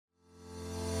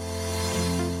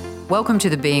Welcome to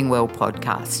the Being Well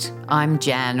podcast. I'm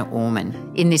Jan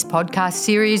Orman. In this podcast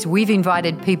series, we've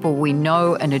invited people we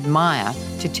know and admire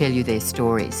to tell you their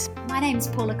stories. My name's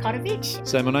Paula Kotovich.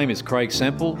 So my name is Craig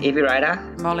Sample. Evie Ryder.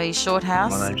 Molly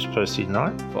Shorthouse. My name's Percy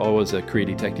Knight. I was a career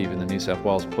detective in the New South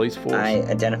Wales Police Force. I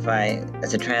identify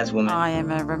as a trans woman. I am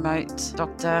a remote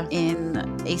doctor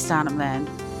in East Arnhem Land.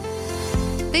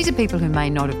 These are people who may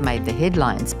not have made the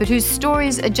headlines, but whose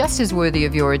stories are just as worthy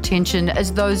of your attention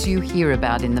as those you hear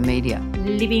about in the media.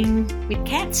 Living with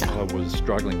cancer. I was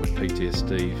struggling with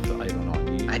PTSD for 8 or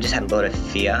 9 years. I just had a lot of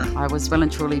fear. I was well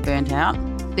and truly burnt out.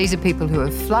 These are people who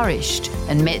have flourished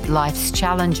and met life's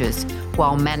challenges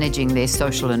while managing their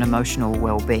social and emotional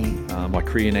well-being. My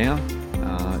career now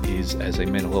is as a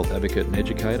mental health advocate and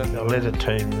educator. I led a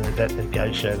team that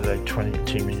negotiated a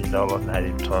 $22 million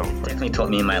native title. Definitely taught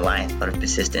me in my life a lot of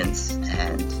persistence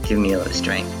and given me a lot of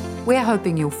strength. We're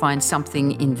hoping you'll find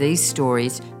something in these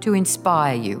stories to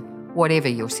inspire you, whatever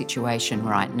your situation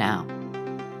right now.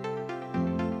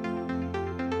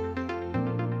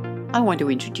 I want to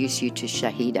introduce you to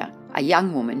Shahida, a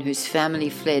young woman whose family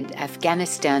fled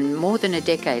Afghanistan more than a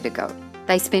decade ago.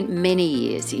 They spent many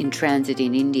years in transit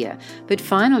in India, but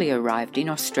finally arrived in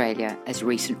Australia as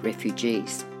recent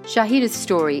refugees. Shahida's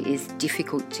story is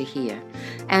difficult to hear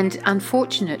and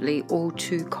unfortunately all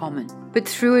too common. But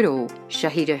through it all,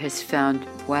 Shahida has found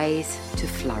ways to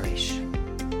flourish.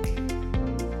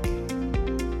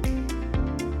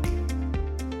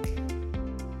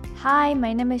 Hi,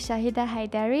 my name is Shahida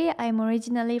Haidari. I'm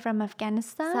originally from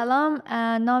Afghanistan. سلام،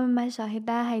 نام من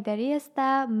شاهده حیدری است.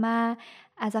 من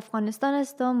از افغانستان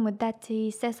هستم.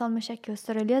 مدتی 3 سال میشه که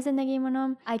استرالیا زندگی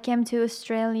میکنم. I came to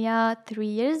Australia 3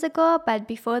 years ago, but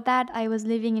before that I was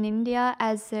living in India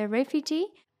as a refugee.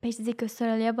 پیش از اینکه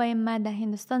استرالیا بایم من در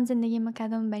هندوستان زندگی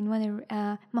میکردم به عنوان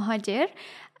مهاجر.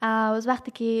 از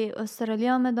وقتی که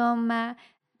استرالیا آمدم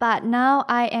But now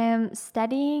I am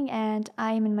studying and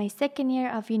I am in my second year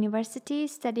of university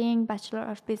studying Bachelor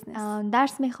of Business.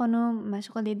 درس میخونم،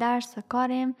 مشغول درس و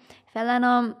کارم.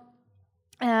 فعلا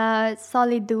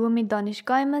سال دومی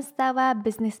دانشگاهیم است و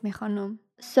بزنس میخونم.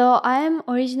 So I am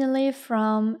originally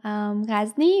from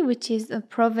Ghazni, which is a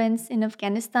province in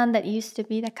Afghanistan that used to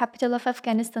be the capital of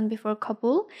Afghanistan before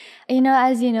Kabul.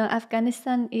 As you know,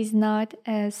 Afghanistan is not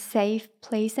a safe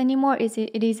place anymore.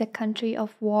 It is a country of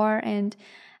war and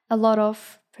a lot of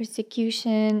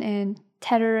persecution and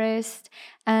terrorists.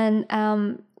 And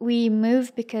we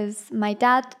moved because my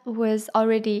dad was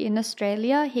already in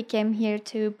Australia. He came here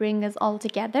to bring us all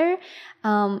together.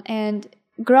 And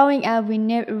growing up,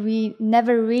 we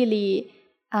never really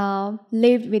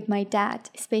lived with my dad,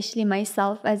 especially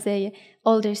myself as a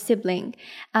older sibling.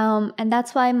 And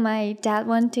that's why my dad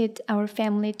wanted our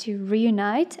family to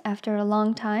reunite after a long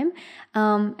time.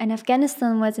 And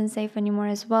Afghanistan wasn't safe anymore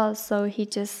as well. So he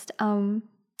just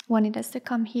wanted us to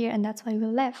come here, and that's why we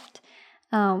left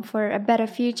for a better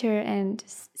future and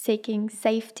seeking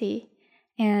safety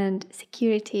and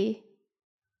security.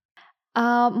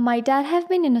 My dad have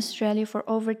been in Australia for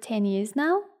over 10 years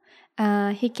now.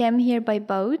 He came here by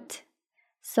boat,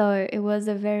 so it was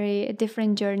a very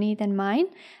different journey than mine.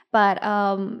 But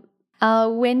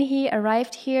when he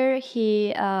arrived here, he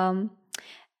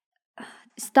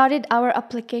started our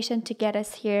application to get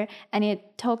us here, and it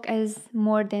took us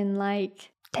more than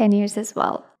 10 years as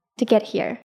well to get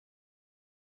here.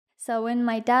 So when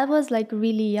my dad was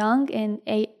really young and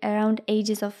around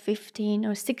ages of 15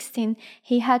 or 16,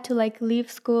 he had to leave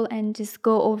school and just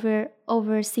go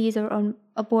overseas or on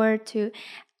aboard to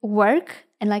work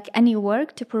and any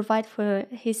work to provide for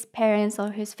his parents or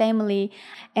his family.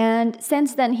 And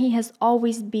since then he has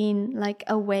always been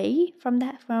away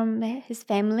from his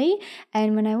family.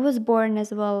 And when I was born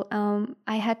as well,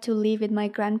 I had to live with my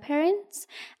grandparents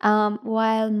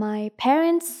while my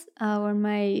parents or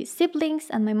my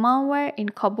siblings and my mom were in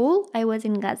Kabul. I was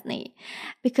in Ghazni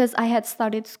because I had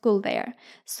started school there.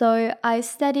 So I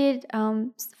studied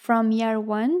from year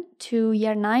 1 to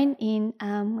year 9 in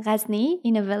Ghazni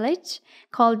in a village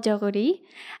called Jaghuri.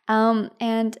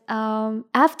 And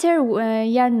after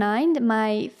year 9,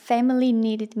 my family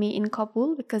needed me in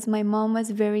Kabul because my mom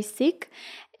was very sick.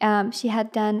 She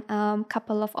had done a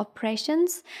couple of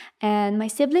operations and my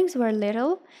siblings were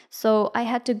little. So I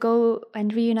had to go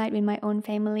and reunite with my own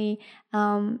family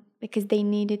because they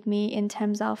needed me in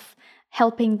terms of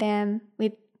helping them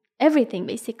with everything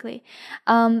basically.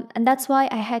 And that's why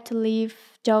I had to leave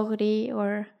Jaghuri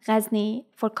or Ghazni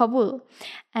for Kabul.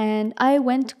 And I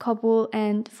went to Kabul,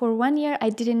 and for 1 year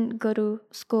I didn't go to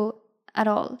school at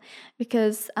all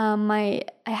because I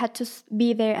had to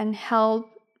be there and help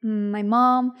my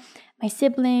mom, my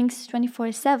siblings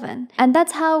 24/7. And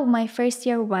that's how my first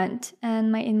year went.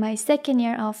 And in my second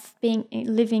year of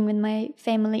living with my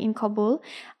family in Kabul,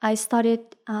 I started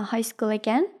high school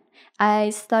again. I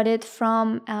started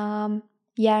from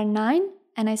year 9,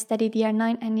 and I studied year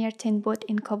 9 and year 10 both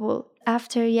in Kabul.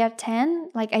 After year 10,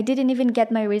 I didn't even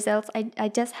get my results. I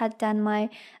just had done my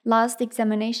last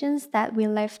examinations that we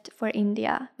left for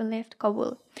India. We left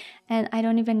Kabul. And I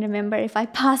don't even remember if I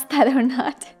passed that or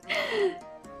not.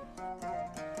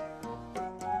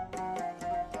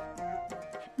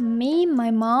 Me, my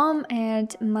mom,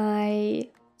 and my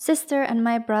sister and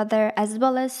my brother, as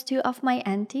well as 2 of my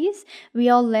aunties, we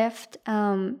all left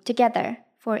together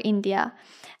for India.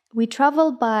 We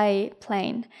traveled by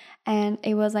plane, and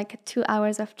it was 2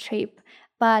 hours of trip.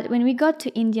 But when we got to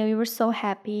India, we were so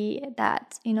happy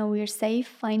that, we were safe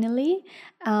finally.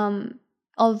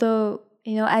 Although,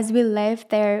 as we left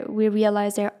there, we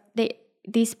realized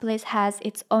this place has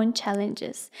its own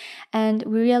challenges. And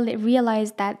we really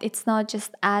realized that it's not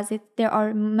just us, there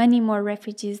are many more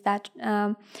refugees that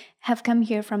have come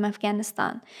here from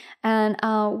Afghanistan. And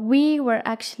we were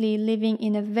actually living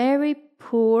in a very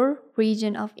poor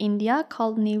region of India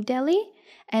called New Delhi.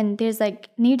 And there's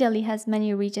New Delhi has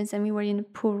many regions, and we were in a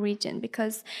poor region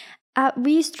because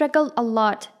we struggled a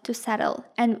lot to settle.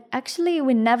 And actually,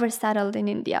 we never settled in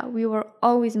India. We were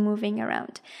always moving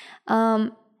around.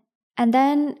 And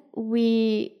then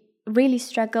we really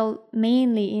struggled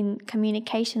mainly in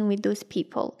communication with those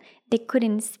people. They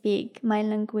couldn't speak my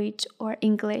language or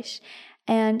English.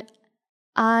 And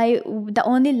the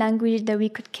only language that we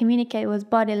could communicate was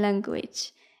body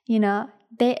language.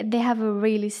 They have a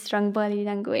really strong body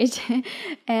language.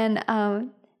 And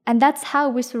that's how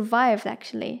we survived,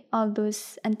 actually, all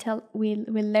those until we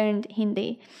learned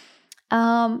Hindi.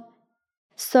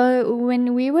 So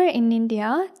when we were in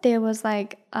India, there was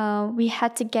we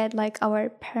had to get our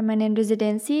permanent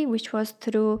residency, which was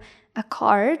through a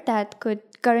card that could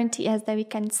guarantee us that we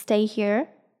can stay here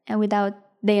and without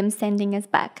them sending us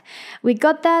back. We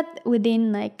got that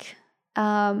within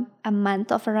a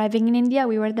month of arriving in India.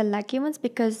 We were the lucky ones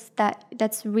because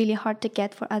that's really hard to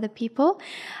get for other people.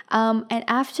 And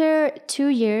after 2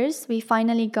 years, we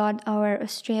finally got our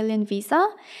Australian visa,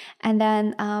 and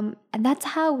then and that's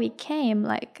how we came.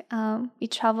 We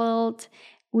traveled.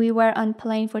 We were on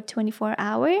plane for 24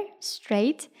 hours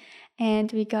straight,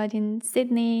 and we got in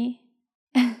Sydney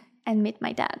and met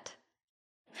my dad.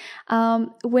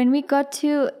 When we got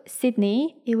to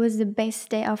Sydney, it was the best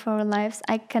day of our lives.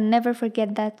 I can never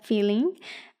forget that feeling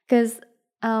because,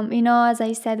 as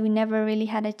I said, we never really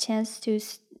had a chance to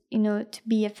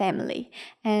be a family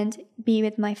and be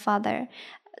with my father.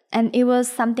 And it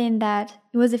was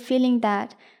a feeling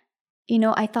that,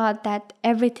 I thought that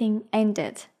everything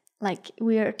ended.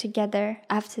 We are together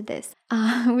after this.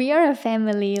 We are a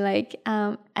family,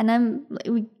 and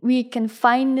we can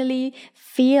finally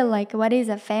feel what is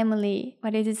a family,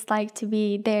 what it is like to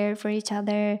be there for each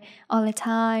other all the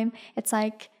time. It's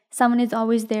someone is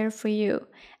always there for you,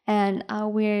 and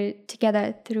we're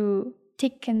together through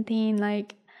thick and thin,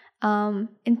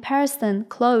 in person,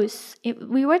 close.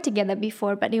 We were together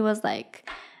before, but it was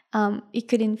you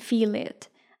couldn't feel it.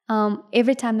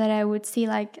 Every time that I would see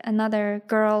another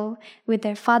girl with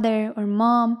their father or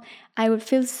mom, I would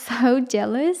feel so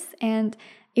jealous, and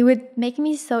it would make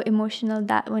me so emotional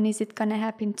that when is it gonna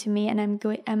happen to me, and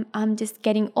I'm just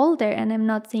getting older and I'm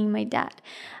not seeing my dad.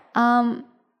 And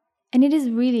it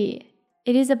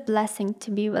is a blessing to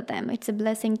be with them. It's a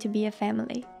blessing to be a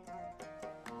family.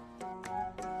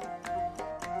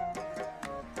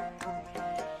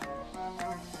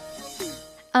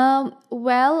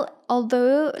 Well,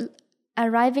 although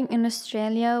arriving in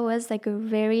Australia was a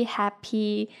very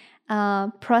happy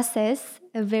process,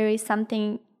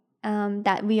 something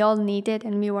that we all needed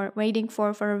and we were waiting for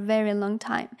a very long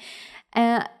time.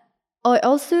 I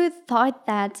also thought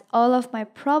that all of my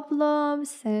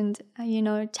problems and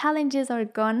challenges are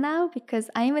gone now because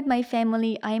I'm with my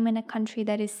family. I'm in a country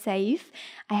that is safe.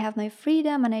 I have my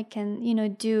freedom and I can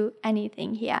do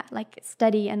anything here,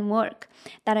 study and work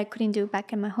that I couldn't do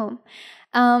back in my home.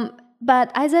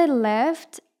 But as I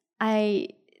left,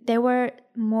 there were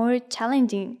more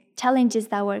challenges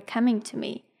that were coming to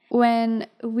me. When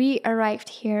we arrived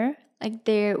here,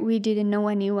 we didn't know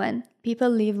anyone.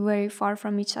 People live very far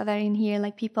from each other in here,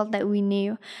 people that we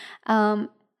knew. And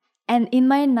in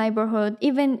my neighborhood,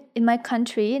 even in my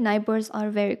country, neighbors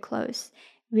are very close.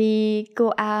 We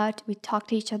go out, we talk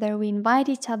to each other, we invite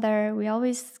each other, we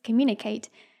always communicate.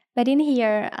 But in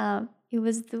here, it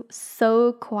was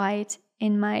so quiet.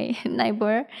 in my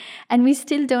neighbor, and we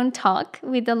still don't talk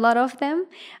with a lot of them,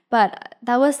 but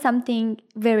that was something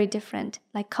very different,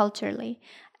 like culturally.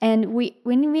 And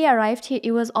when we arrived here,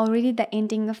 it was already the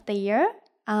ending of the year.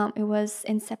 It was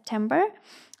in September,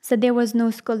 so there was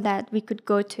no school that we could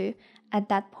go to at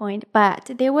that point.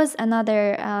 But there was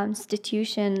another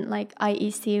institution like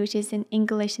IEC, which is an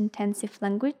English Intensive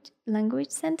Language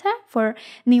Center for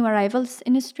new arrivals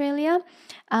in Australia.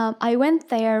 I went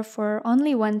there for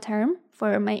only one term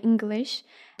for my English.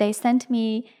 They sent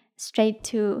me straight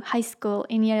to high school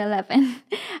in year 11.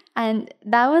 And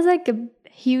that was like a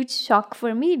huge shock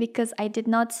for me because I did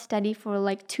not study for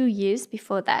like 2 years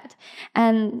before that.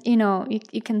 And,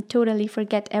 you can totally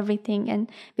forget everything. And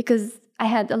because I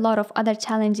had a lot of other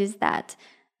challenges that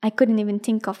I couldn't even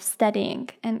think of studying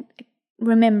and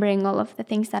remembering all of the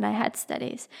things that I had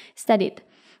studied.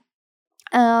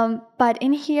 But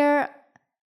in here,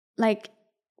 like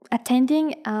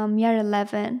attending year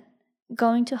 11,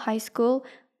 going to high school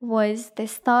was the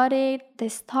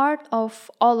start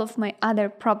of all of my other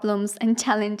problems and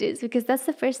challenges, because that's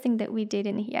the first thing that we did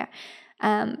in here.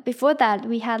 Before that,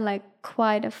 we had like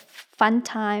quite a fun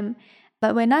time.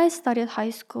 But when I started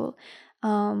high school,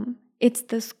 it's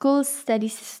the school study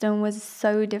system was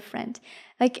so different.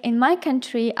 Like in my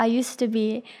country, I used to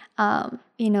be,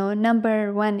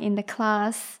 number one in the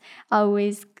class,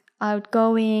 always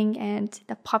outgoing and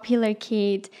the popular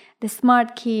kid, the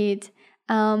smart kid.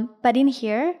 But in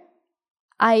here,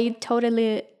 I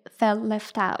totally felt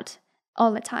left out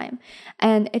all the time.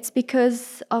 And it's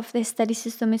because of the study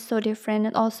system is so different.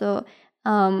 And also,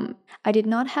 I did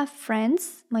not have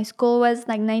friends. My school was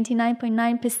like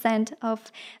 99.9%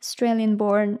 of Australian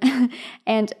born.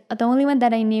 And the only one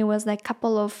that I knew was like a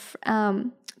couple of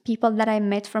people that I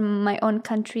met from my own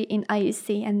country in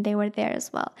IEC, and they were there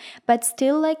as well. But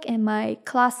still, like in my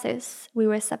classes, we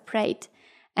were separate.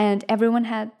 And everyone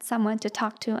had someone to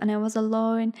talk to, and I was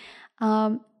alone.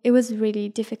 It was really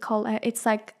difficult. It's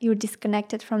like you're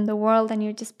disconnected from the world and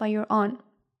you're just by your own.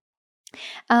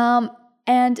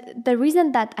 And the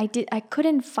reason that I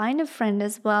couldn't find a friend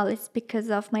as well is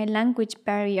because of my language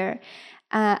barrier.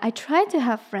 I tried to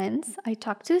have friends. I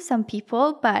talked to some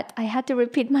people, but I had to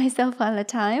repeat myself all the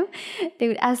time. They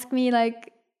would ask me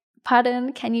like,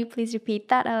 "Pardon, can you please repeat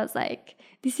that?" I was like,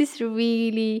 this is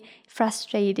really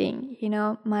frustrating,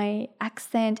 my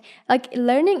accent. Like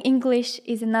learning English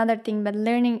is another thing, but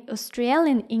learning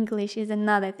Australian English is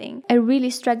another thing. I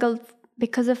really struggled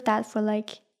because of that for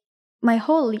like my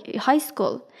whole high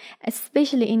school,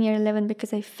 especially in year 11,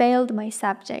 because I failed my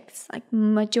subjects, like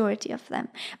majority of them.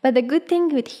 But the good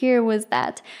thing with here was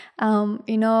that,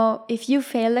 if you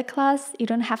fail a class, you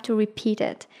don't have to repeat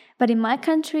it. But in my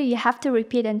country, you have to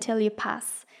repeat until you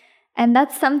pass. And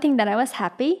that's something that I was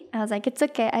happy. I was like, it's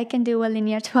okay, I can do well in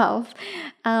year 12.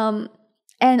 And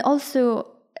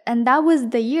that was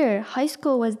the year, high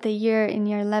school was the year in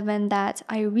year 11 that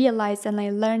I realized and I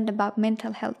learned about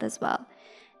mental health as well.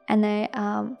 And I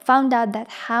found out that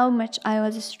how much I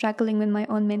was struggling with my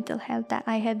own mental health that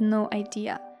I had no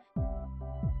idea.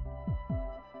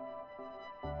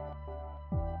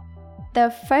 The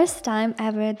first time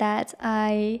ever that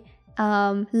I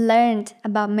learned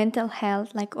about mental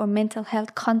health, or mental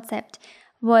health concept,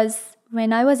 was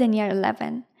when I was in year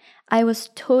 11. I was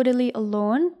totally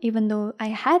alone, even though I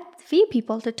had few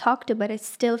people to talk to, but I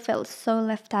still felt so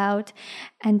left out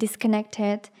and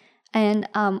disconnected. And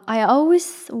I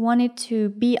always wanted to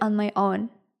be on my own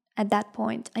at that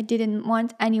point. I didn't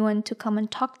want anyone to come and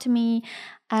talk to me.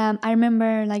 I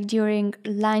remember during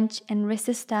lunch and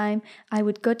recess time, I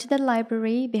would go to the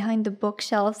library behind the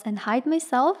bookshelves and hide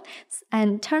myself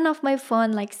and turn off my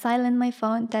phone, silent my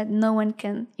phone, that no one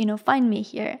can, find me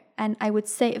here. And I would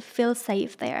feel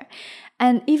safe there.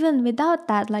 And even without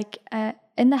that,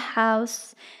 in the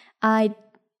house, I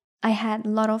had a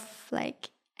lot of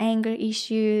anger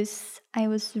issues. I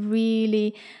was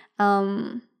really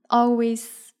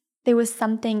always, there was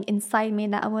something inside me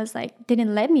that was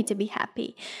didn't let me to be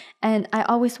happy. And I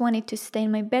always wanted to stay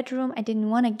in my bedroom. I didn't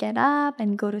want to get up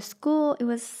and go to school. It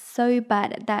was so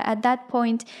bad that at that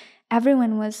point,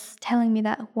 everyone was telling me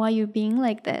that, why are you being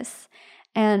like this?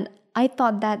 And I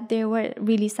thought that there were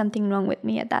really something wrong with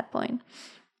me at that point.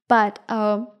 But,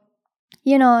 the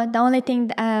only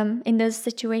thing in this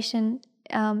situation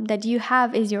that you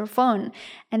have is your phone.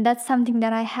 And that's something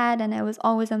that I had, and I was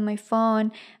always on my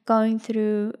phone going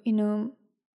through,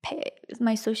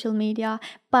 my social media.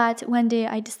 But one day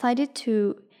I decided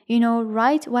to,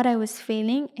 write what I was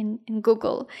feeling in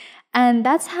Google. And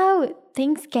that's how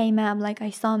things came up, like I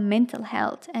saw mental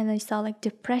health and I saw like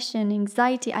depression,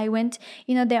 anxiety. I went,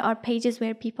 there are pages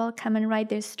where people come and write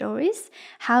their stories,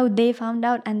 how they found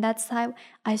out, and that's how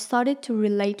I started to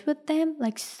relate with them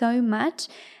like so much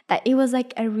that it was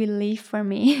like a relief for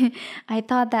me. I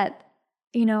thought that,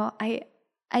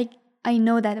 I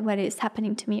know that what is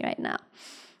happening to me right now.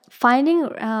 Finding,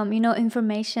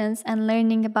 informations and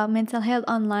learning about mental health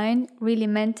online really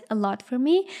meant a lot for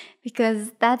me,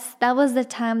 because that was the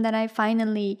time that I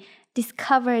finally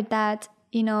discovered that,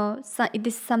 this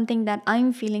is something that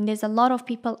I'm feeling. There's a lot of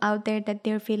people out there that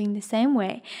they're feeling the same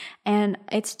way. And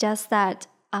it's just that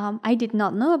I did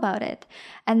not know about it.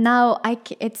 And now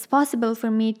it's possible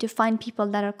for me to find people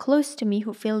that are close to me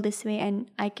who feel this way, and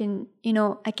I can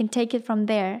take it from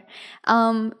there.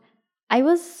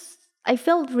 I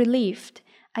felt relieved.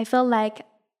 I felt like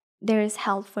there is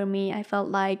help for me. I felt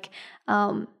like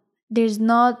there's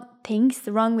not things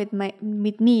wrong with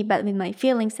me, but with my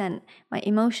feelings and my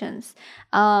emotions.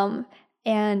 And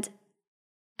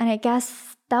I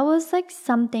guess that was like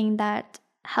something that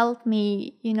helped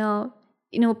me,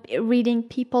 reading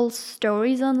people's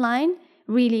stories online,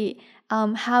 really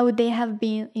how they have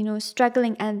been,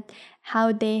 struggling, and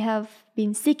how they have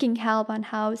been seeking help, and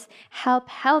how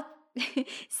help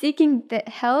seeking the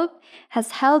help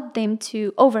has helped them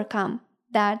to overcome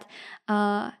that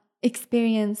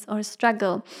experience or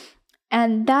struggle.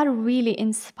 And that really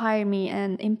inspired me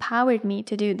and empowered me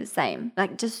to do the same,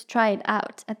 like just try it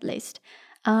out at least.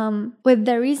 With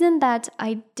the reason that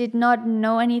I did not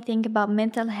know anything about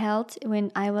mental health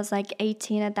when I was like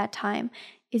 18 at that time,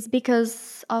 is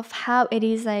because of how it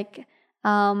is like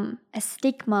a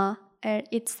stigma.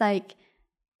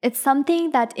 It's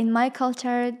something that in my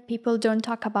culture, people don't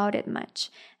talk about it much.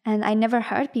 And I never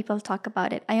heard people talk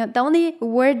about it. The only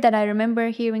word that I remember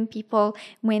hearing people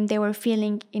when they were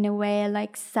feeling in a way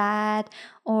like sad,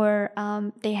 or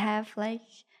they have like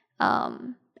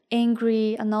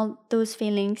angry and all those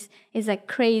feelings, is like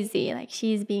crazy, like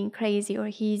she's being crazy or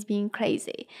he's being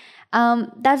crazy.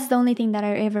 That's the only thing that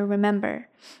I ever remember.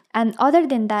 And other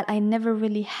than that, I never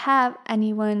really have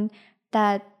anyone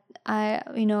that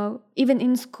even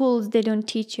in schools, they don't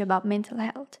teach you about mental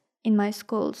health. In my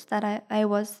schools that I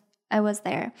was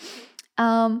there.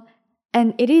 And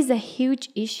it is a huge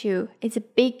issue. It's a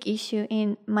big issue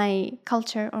in my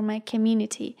culture or my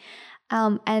community.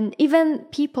 And even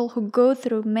people who go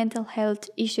through mental health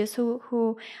issues,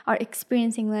 who are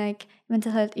experiencing like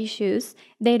mental health issues,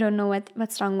 they don't know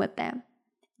what's wrong with them.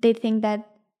 They think that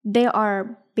they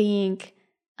are being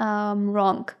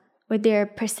wrong, or their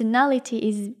personality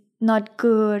is not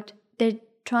good.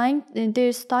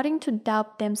 They're starting to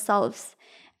doubt themselves,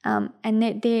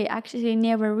 and they actually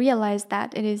never realize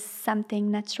that it is something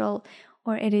natural,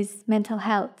 or it is mental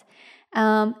health.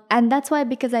 And that's why,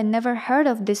 because I never heard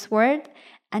of this word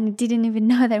and didn't even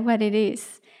know that what it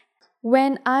is.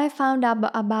 When I found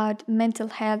out about mental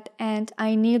health, and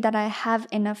I knew that I have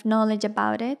enough knowledge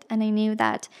about it, and I knew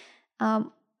that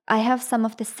I have some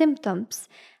of the symptoms,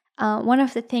 one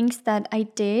of the things that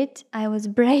I was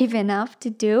brave enough to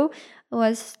do,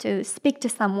 was to speak to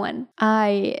someone.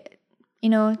 I,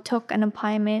 took an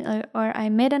appointment, or I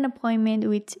made an appointment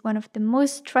with one of the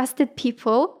most trusted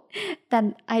people that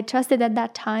I trusted at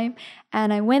that time.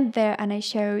 And I went there and I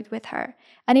shared with her.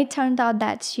 And it turned out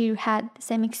that she had the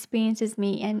same experience as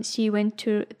me, and she went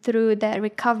through the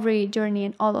recovery journey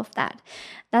and all of that.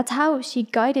 That's how she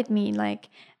guided me, like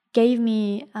gave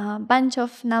me a bunch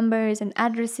of numbers and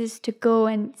addresses to go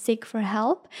and seek for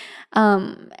help.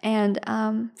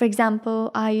 For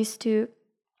example, I used to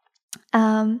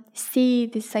see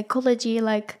the psychology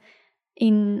like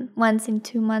once in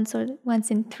 2 months or once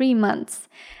in 3 months,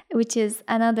 which is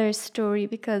another story,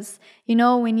 because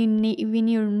when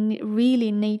you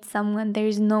really need someone, there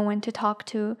is no one to talk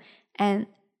to. And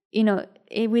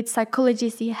with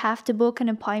psychologists, you have to book an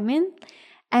appointment,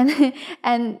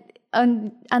 and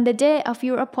on the day of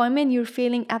your appointment, you're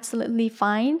feeling absolutely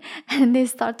fine, and they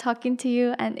start talking to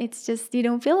you, and it's just, you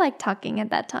don't feel like talking at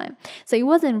that time. So it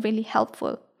wasn't really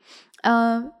helpful.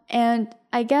 And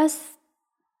I guess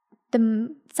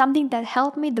something that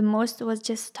helped me the most was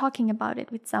just talking about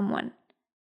it with someone.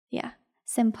 Yeah,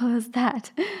 simple as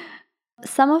that.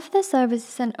 Some of the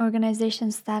services and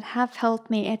organizations that have helped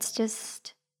me, it's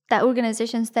just the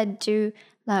organizations that do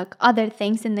like other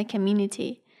things in the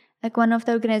community. Like one of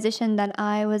the organizations that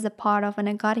I was a part of when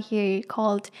I got here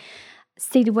called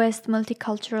Sidwest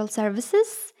Multicultural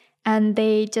Services, and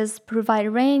they just provide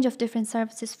a range of different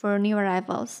services for new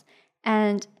arrivals.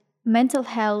 And mental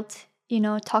health,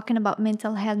 talking about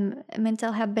mental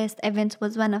health-based events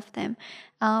was one of them.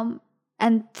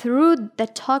 And through the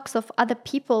talks of other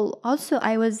people, also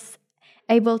I was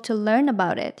able to learn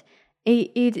about it.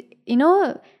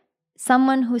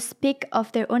 Someone who speak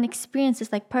of their own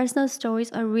experiences, like personal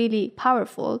stories, are really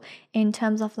powerful in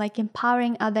terms of like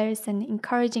empowering others and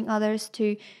encouraging others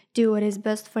to do what is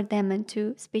best for them, and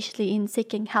to, especially in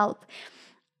seeking help.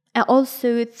 And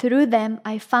also through them,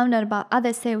 I found out about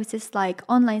other services like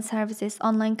online services,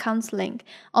 online counseling.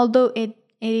 Although it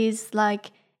is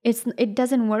like it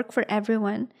doesn't work for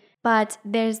everyone, but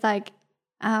there's like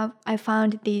I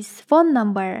found this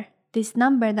number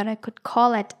that I could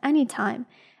call at any time,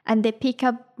 and they pick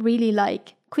up really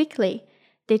like quickly.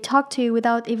 They talk to you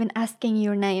without even asking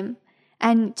your name,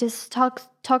 and just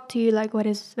talk to you like what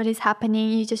is happening.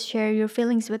 You just share your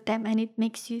feelings with them, and it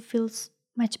makes you feel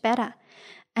much better.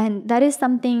 And that is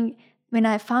something, when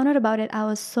I found out about it, I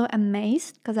was so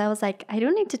amazed, because I was like, I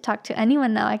don't need to talk to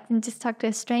anyone now. I can just talk to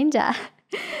a stranger.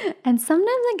 And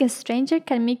sometimes like a stranger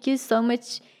can make you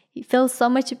feel so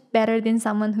much better than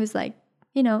someone who's like,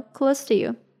 close to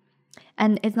you.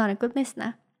 And it's not a good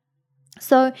listener.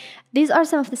 So these are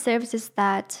some of the services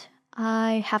that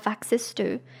I have access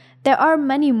to. There are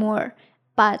many more,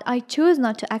 but I choose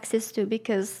not to access to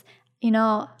because,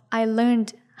 I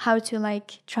learned how to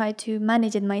like try to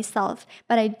manage it myself.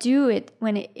 But I do it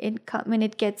when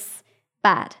it gets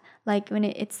bad, like when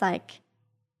it's like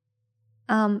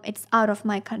it's out of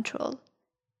my control.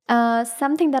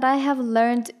 Something that I have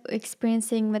learned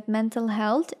experiencing with mental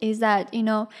health is that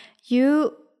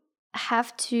you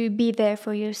have to be there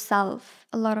for yourself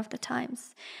a lot of the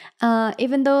times.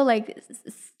 Even though like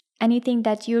anything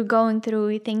that you're going through,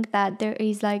 you think that there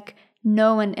is like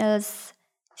no one else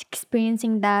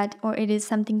experiencing that, or it is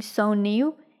something so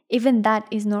new, even that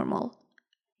is normal,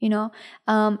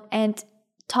 and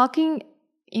talking,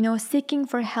 seeking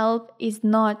for help is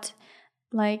not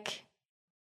like,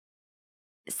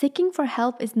 seeking for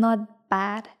help is not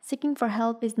bad. Seeking for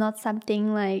help is not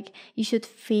something like you should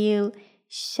feel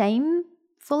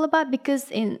shameful about,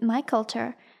 because in my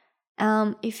culture,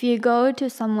 if you go to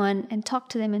someone and talk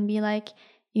to them and be like,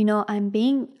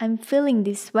 I'm feeling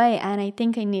this way and I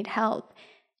think I need help,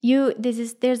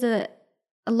 there's a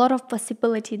lot of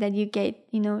possibility that you get,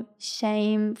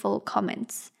 shameful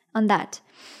comments on that.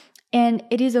 And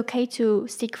it is okay to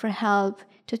seek for help,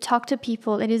 to talk to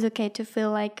people. It is okay to feel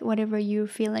like whatever you're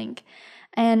feeling.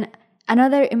 And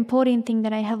another important thing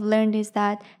that I have learned is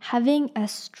that having a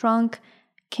strong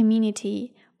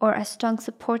community or a strong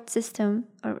support system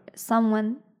or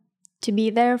someone to be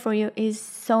there for you is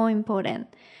so important.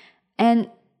 And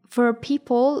for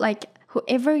people, like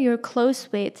whoever you're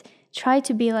close with, try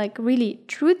to be like really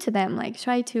true to them, like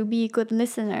try to be a good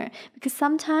listener, because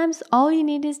sometimes all you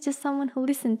need is just someone who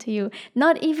listens to you,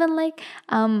 not even like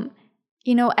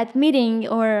admitting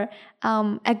or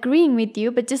agreeing with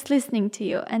you, but just listening to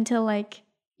you until like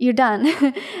you're done.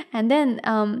 And then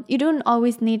you don't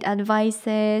always need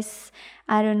advices,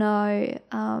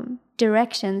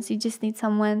 directions. You just need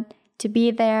someone to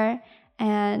be there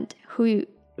and who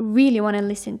really want to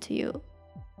listen to you.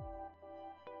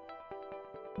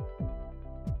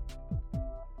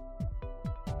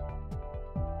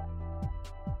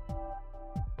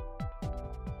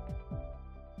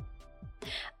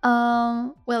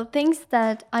 Things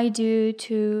that I do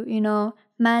to,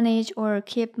 manage or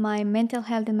keep my mental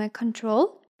health in my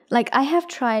control. Like I have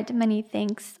tried many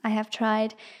things. I have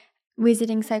tried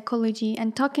visiting psychology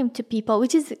and talking to people,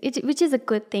 which is a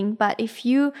good thing. But if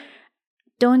you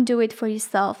don't do it for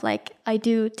yourself, like I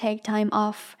do take time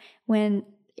off when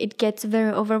it gets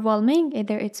very overwhelming,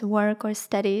 either it's work or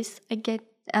studies. I get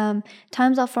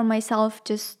times off for myself,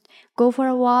 just go for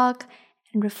a walk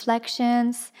and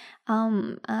reflections,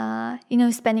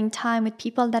 spending time with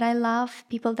people that I love,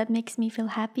 people that makes me feel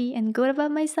happy and good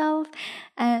about myself.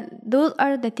 And those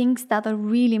are the things that are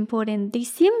really important. They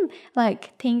seem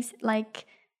like things like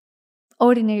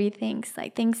ordinary things,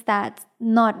 like things that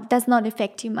does not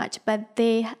affect you much, but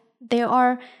they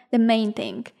are the main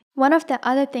thing. One of the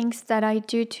other things that I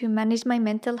do to manage my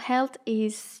mental health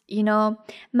is,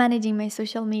 managing my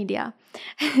social media.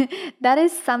 That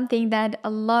is something that a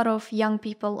lot of young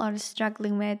people are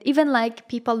struggling with. Even like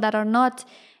people that are not,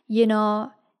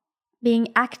 being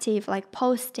active, like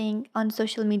posting on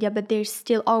social media, but they're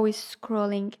still always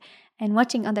scrolling and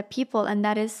watching other people. And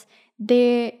that is,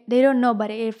 they don't know, but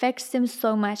it affects them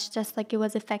so much, just like it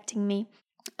was affecting me.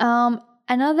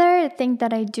 Another thing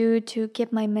that I do to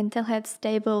keep my mental health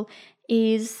stable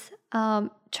is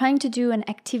trying to do an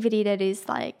activity that is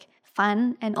like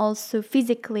fun and also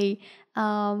physically.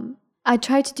 I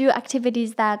try to do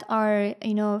activities that are,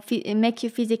 make you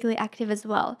physically active as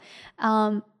well.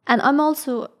 And I'm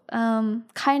also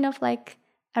kind of like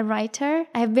a writer.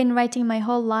 I've been writing my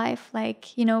whole life,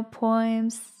 like,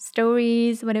 poems,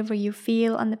 stories, whatever you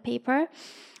feel on the paper.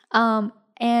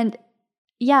 And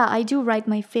yeah, I do write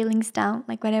my feelings down,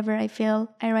 like whatever I feel,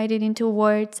 I write it into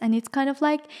words, and it's kind of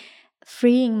like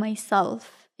freeing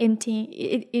myself.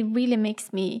 It really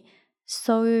makes me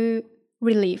so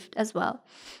relieved as well.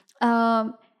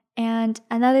 And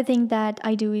another thing that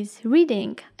I do is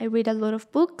reading. I read a lot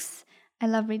of books. I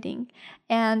love reading.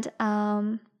 And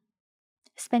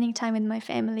spending time with my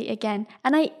family again.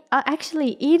 And I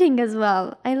actually eating as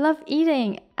well. I love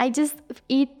eating. I just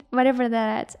eat whatever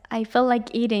that I feel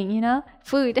like eating,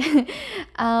 food.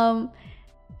 And,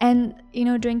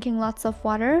 drinking lots of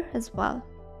water as well.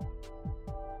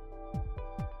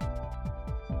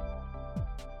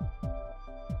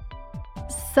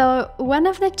 So one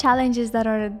of the challenges that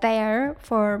are there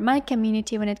for my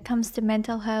community when it comes to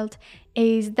mental health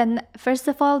is, first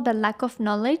of all, the lack of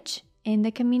knowledge in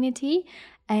the community,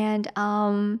 and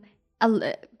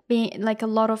being like a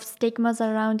lot of stigmas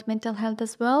around mental health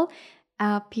as well.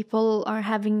 People are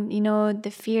having,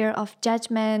 the fear of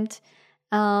judgment,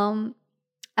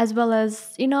 as well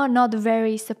as, not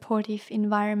very supportive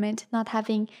environment, not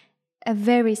having a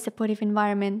very supportive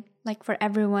environment like for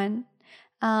everyone.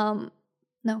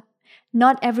 No,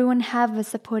 not everyone have a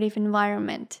supportive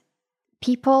environment.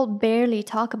 People barely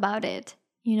talk about it.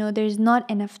 There's not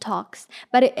enough talks.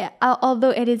 But although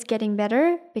it is getting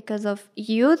better because of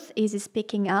youth is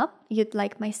speaking up, youth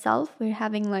like myself, we're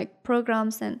having like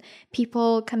programs and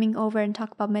people coming over and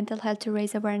talk about mental health to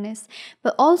raise awareness.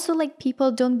 But also like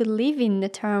people don't believe in the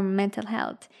term mental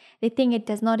health. They think it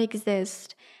does not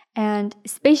exist. And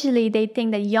especially they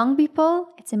think that young people,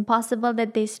 it's impossible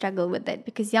that they struggle with it,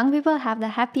 because young people have the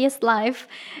happiest life.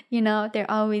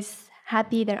 They're always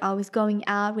happy. They're always going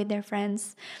out with their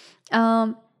friends.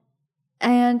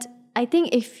 And I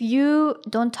think if you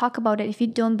don't talk about it, if you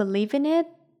don't believe in it,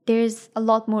 there's a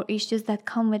lot more issues that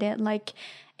come with it. Like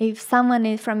if someone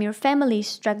is from your family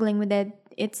struggling with it,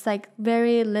 it's like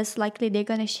very less likely they're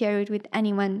going to share it with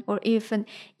anyone, or even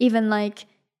like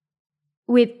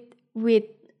with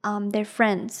their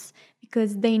friends,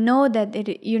 because they know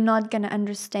that you're not going to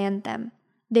understand them.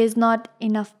 There's not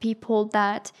enough people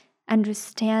that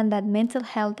understand that mental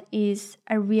health is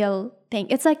a real thing.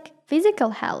 It's like physical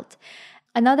health.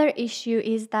 Another issue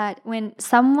is that when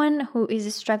someone who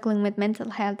is struggling with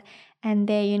mental health and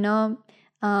they,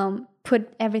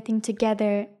 put everything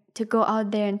together to go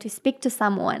out there and to speak to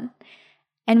someone,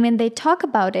 and when they talk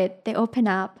about it, they open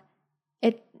up,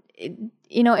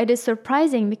 it is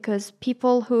surprising, because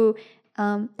people who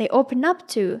they open up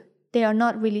to, they are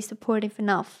not really supportive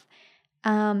enough.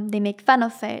 They make fun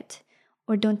of it,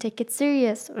 or don't take it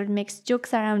serious, or makes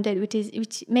jokes around it,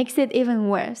 which makes it even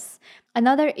worse.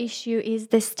 Another issue is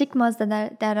the stigmas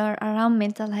that are around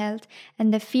mental health,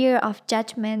 and the fear of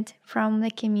judgment from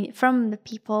the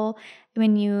people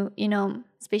when you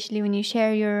especially when you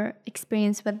share your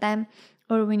experience with them,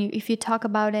 or if you talk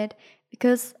about it.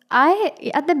 Because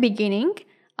at the beginning,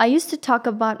 I used to talk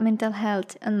about mental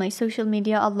health on my social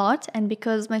media a lot, and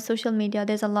because my social media,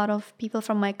 there's a lot of people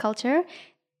from my culture,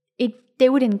 they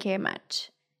wouldn't care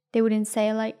much. They wouldn't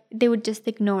say, like, they would just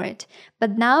ignore it.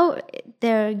 But now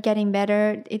they're getting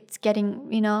better. It's getting,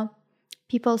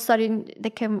 people starting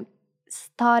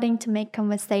to make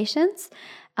conversations.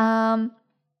 And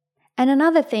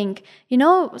another thing,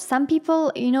 some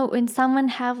people, when someone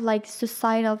have like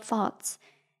suicidal thoughts,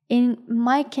 in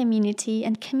my community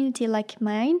and community like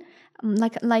mine,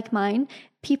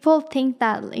 people think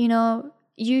that,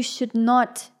 you should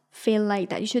not feel like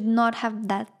that. You should not have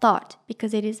that thought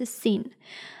because it is a sin.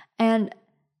 And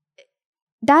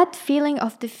that feeling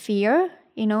of the fear,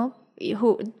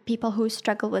 people who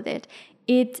struggle with it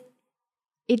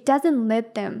doesn't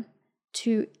let them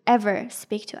to ever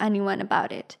speak to anyone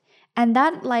about it. And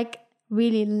that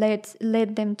really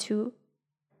led them to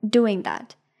doing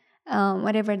that.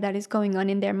 Whatever that is going on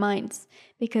in their minds,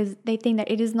 because they think that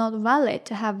it is not valid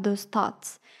to have those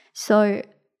thoughts. So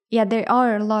yeah, there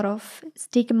are a lot of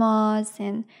stigmas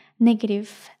and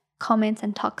negative comments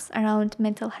and talks around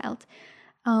mental health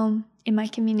in my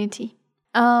community.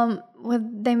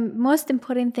 With the most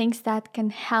important things that can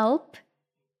help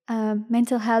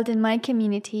mental health in my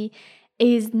community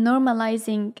is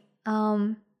normalizing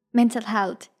mental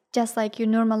health, just like you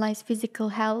normalize physical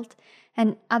health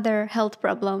and other health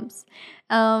problems.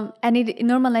 And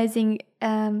normalizing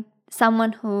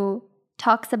someone who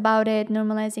talks about it,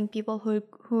 normalizing people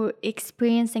who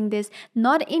experiencing this,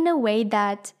 not in a way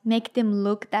that make them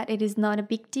look that it is not a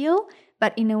big deal,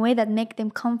 but in a way that make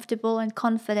them comfortable and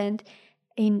confident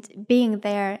in being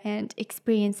there and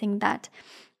experiencing that.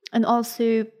 And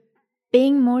also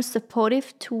being more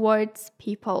supportive towards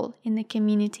people in the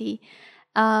community.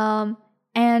 And,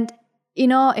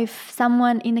 if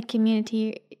someone in the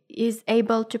community is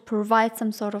able to provide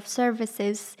some sort of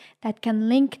services that can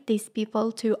link these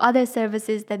people to other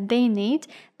services that they need,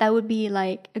 that would be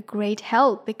like a great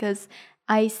help, because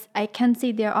I can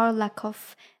see there are lack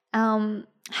of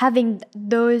having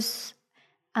those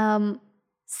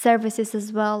services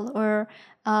as well, or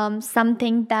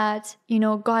something that,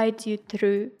 guides you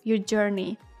through your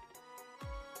journey.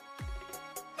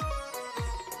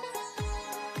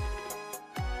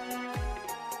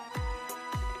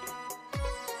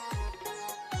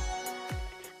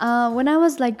 When I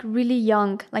was like really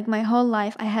young, like my whole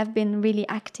life, I have been really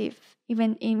active.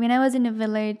 Even when I was in a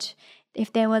village,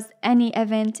 if there was any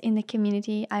event in the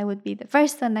community, I would be the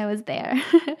first one that was there.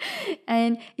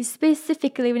 And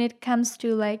specifically when it comes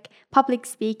to like public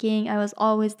speaking, I was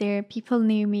always there. People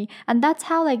knew me. And that's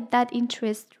how like that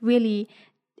interest really,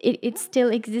 it still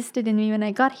existed in me when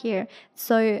I got here.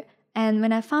 So, and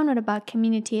when I found out about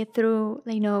community through,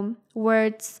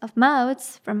 words of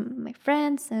mouths from my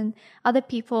friends and other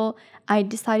people, I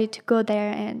decided to go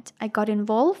there and I got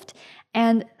involved.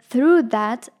 And through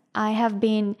that, I have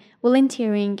been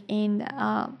volunteering in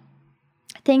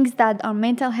things that are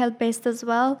mental health based as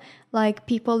well, like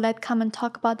people that come and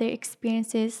talk about their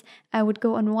experiences. I would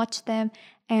go and watch them,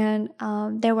 and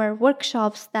there were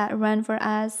workshops that ran for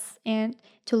us and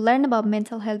to learn about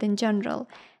mental health in general,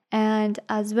 and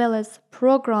as well as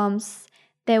programs.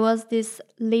 There was this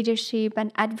leadership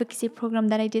and advocacy program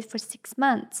that I did for 6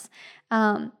 months,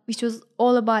 which was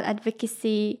all about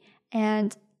advocacy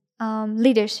and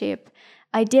leadership.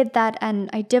 I did that, and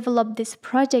I developed this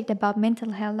project about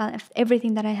mental health,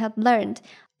 everything that I had learned,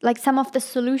 like some of the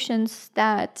solutions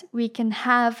that we can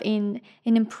have in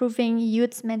improving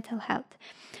youth's mental health.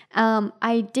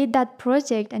 I did that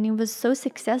project, and it was so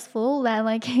successful that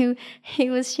like he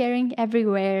was sharing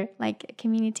everywhere, like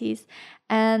communities.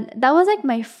 And that was like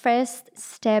my first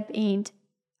step in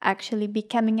actually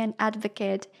becoming an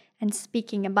advocate and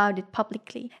speaking about it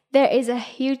publicly. There is a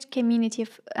huge community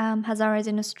of Hazaras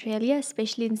in Australia,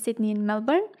 especially in Sydney and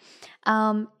Melbourne.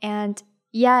 And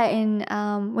yeah, in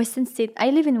Western Sydney, I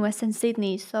live in Western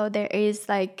Sydney, so there is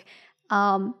like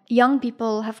young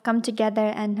people have come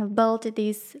together and have built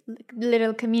these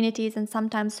little communities, and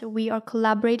sometimes we are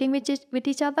collaborating with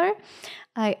each other.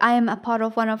 I am a part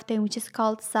of one of them, which is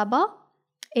called Sabah.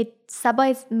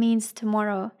 Sabah means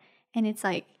tomorrow, and it's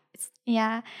like,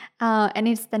 and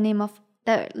it's the name of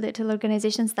the little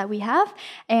organizations that we have.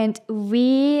 And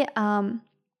we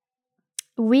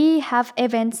have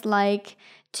events like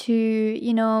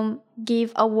to,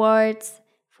 give awards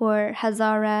for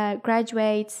Hazara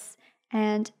graduates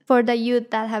and for the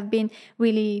youth that have been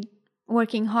really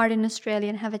working hard in Australia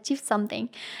and have achieved something.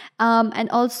 And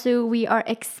also we are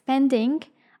expanding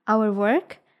our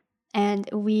work. And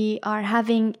we are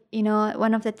having,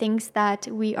 one of the things that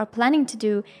we are planning to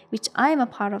do, which I'm a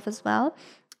part of as well,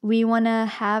 we want to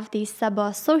have these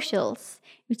Sabah socials,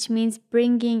 which means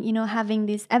bringing, having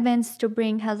these events to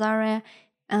bring Hazara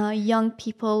young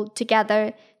people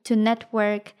together to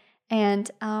network and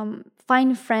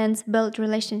find friends, build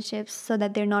relationships so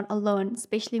that they're not alone,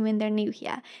 especially when they're new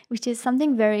here, which is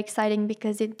something very exciting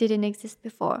because it didn't exist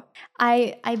before.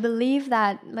 I believe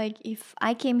that like if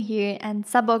I came here and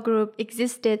Sabah group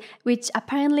existed, which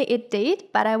apparently it did,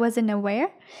 but I wasn't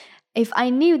aware. If I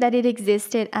knew that it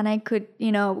existed and I could,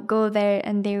 go there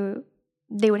and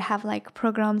they would have like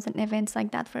programs and events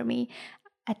like that for me,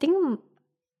 I think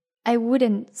I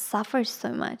wouldn't suffer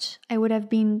so much. I would have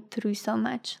been through so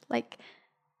much. Like,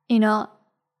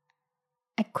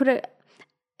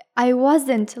 I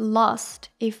wasn't lost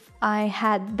if I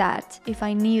had that, if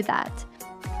I knew that.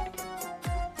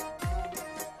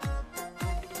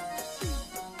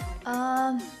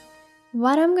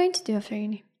 What I'm going to do after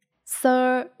uni?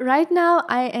 So right now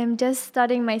I am just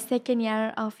starting my second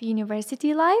year of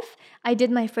university life. I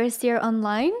did my first year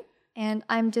online. And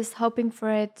I'm just hoping for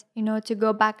it, to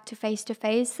go back to face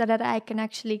so that I can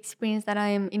actually experience that I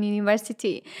am in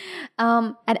university.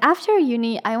 And after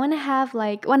uni, I want to have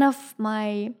like one of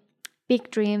my big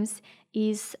dreams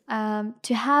is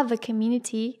to have a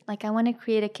community. Like I want to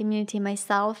create a community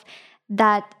myself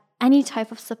that any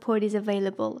type of support is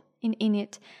available in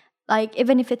it. Like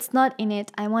even if it's not in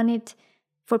it, I want it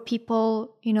for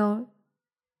people, no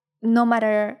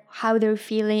matter how they're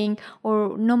feeling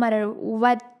or no matter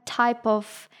what type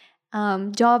of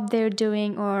job they're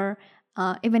doing, or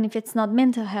even if it's not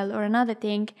mental health or another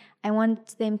thing, I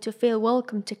want them to feel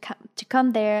welcome to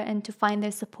come there and to find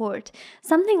their support.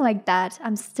 Something like that.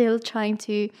 I'm still trying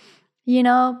to,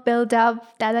 build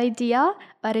up that idea,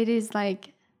 but it is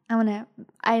like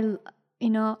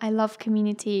love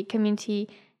community. Community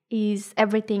is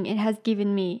everything. It has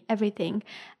given me everything.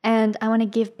 And I want to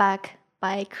give back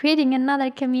by creating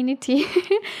another community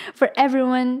for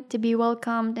everyone to be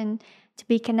welcomed and to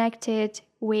be connected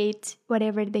with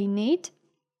whatever they need.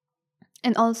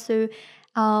 And also,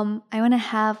 I want to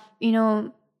have,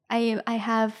 I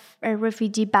have a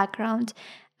refugee background,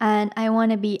 and I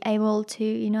want to be able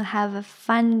to, have a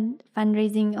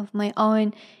fundraising of my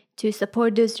own to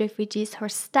support those refugees who are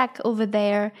stuck over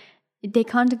there. They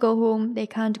can't go home. They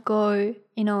can't go,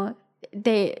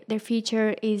 their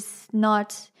future is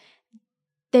not,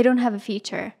 they don't have a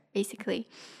future, basically.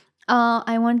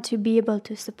 I want to be able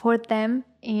to support them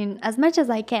in as much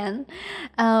as I can.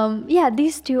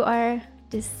 These two are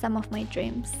just some of my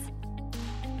dreams.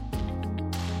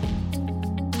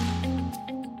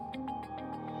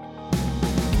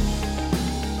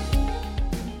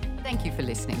 Thank you for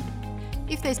listening.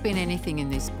 If there's been anything in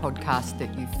this podcast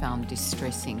that you found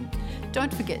distressing,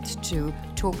 don't forget to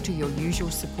talk to your usual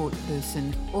support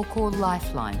person or call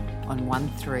Lifeline on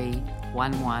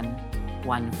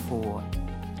 131114.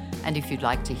 And if you'd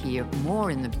like to hear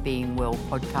more in the Being Well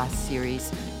podcast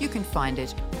series, you can find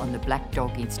it on the Black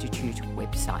Dog Institute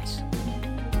website.